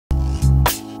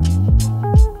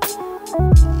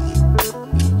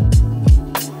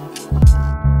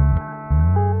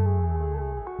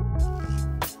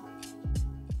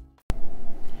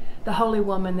holy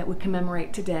woman that we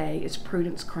commemorate today is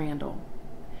Prudence Crandall.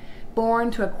 Born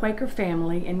to a Quaker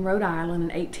family in Rhode Island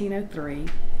in 1803,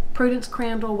 Prudence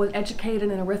Crandall was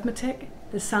educated in arithmetic,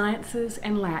 the sciences,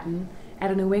 and Latin at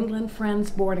a New England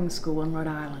Friends boarding school in Rhode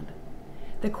Island.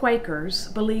 The Quakers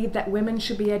believed that women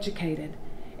should be educated,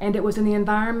 and it was in the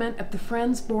environment of the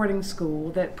Friends boarding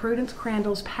school that Prudence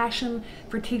Crandall's passion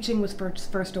for teaching was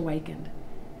first awakened.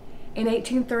 In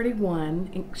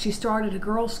 1831, she started a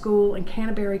girls' school in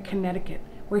Canterbury, Connecticut,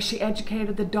 where she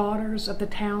educated the daughters of the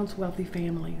town's wealthy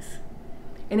families.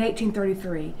 In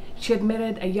 1833, she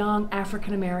admitted a young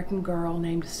African-American girl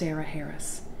named Sarah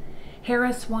Harris.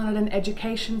 Harris wanted an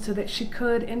education so that she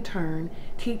could, in turn,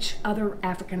 teach other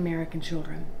African-American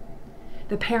children.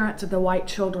 The parents of the white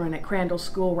children at Crandall's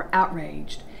school were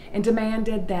outraged and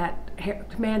demanded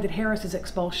Harris's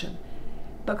expulsion,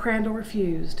 but Crandall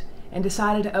refused and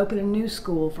decided to open a new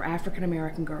school for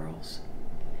African-American girls.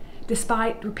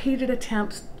 Despite repeated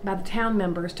attempts by the town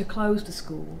members to close the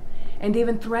school and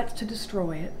even threats to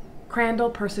destroy it, Crandall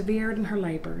persevered in her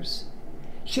labors.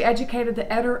 She educated the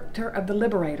editor of The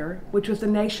Liberator, which was the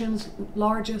nation's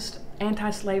largest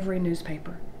anti-slavery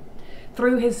newspaper.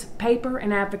 Through his paper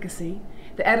and advocacy,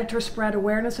 the editor spread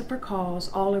awareness of her cause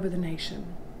all over the nation.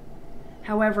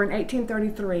 However, in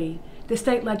 1833, the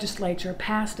state legislature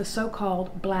passed a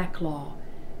so-called black law,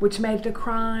 which made it a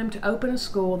crime to open a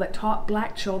school that taught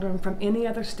black children from any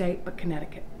other state but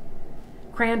Connecticut.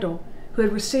 Crandall, who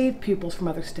had received pupils from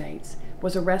other states,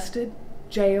 was arrested,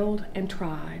 jailed, and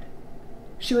tried.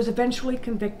 She was eventually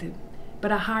convicted,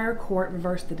 but a higher court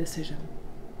reversed the decision.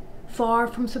 Far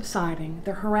from subsiding,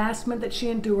 the harassment that she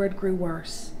endured grew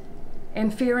worse,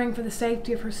 and fearing for the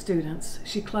safety of her students,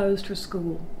 she closed her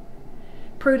school.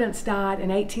 Prudence died in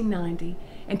 1890,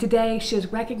 and today she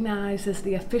is recognized as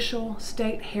the official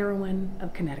state heroine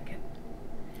of Connecticut.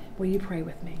 Will you pray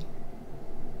with me?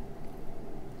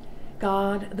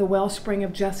 God, the wellspring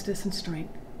of justice and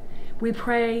strength, we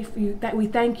pray that we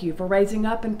thank you for raising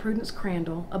up in Prudence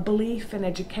Crandall a belief in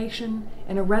education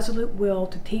and a resolute will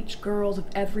to teach girls of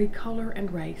every color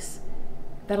and race,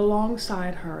 that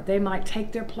alongside her they might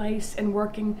take their place in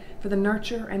working for the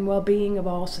nurture and well-being of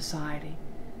all society,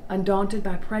 undaunted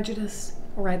by prejudice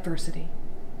or adversity.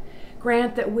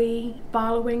 Grant that we,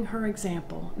 following her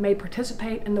example, may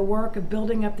participate in the work of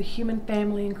building up the human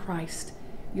family in Christ,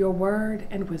 your word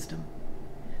and wisdom,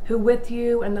 who with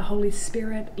you and the Holy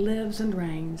Spirit lives and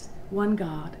reigns, one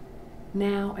God,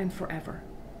 now and forever.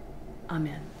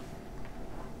 Amen.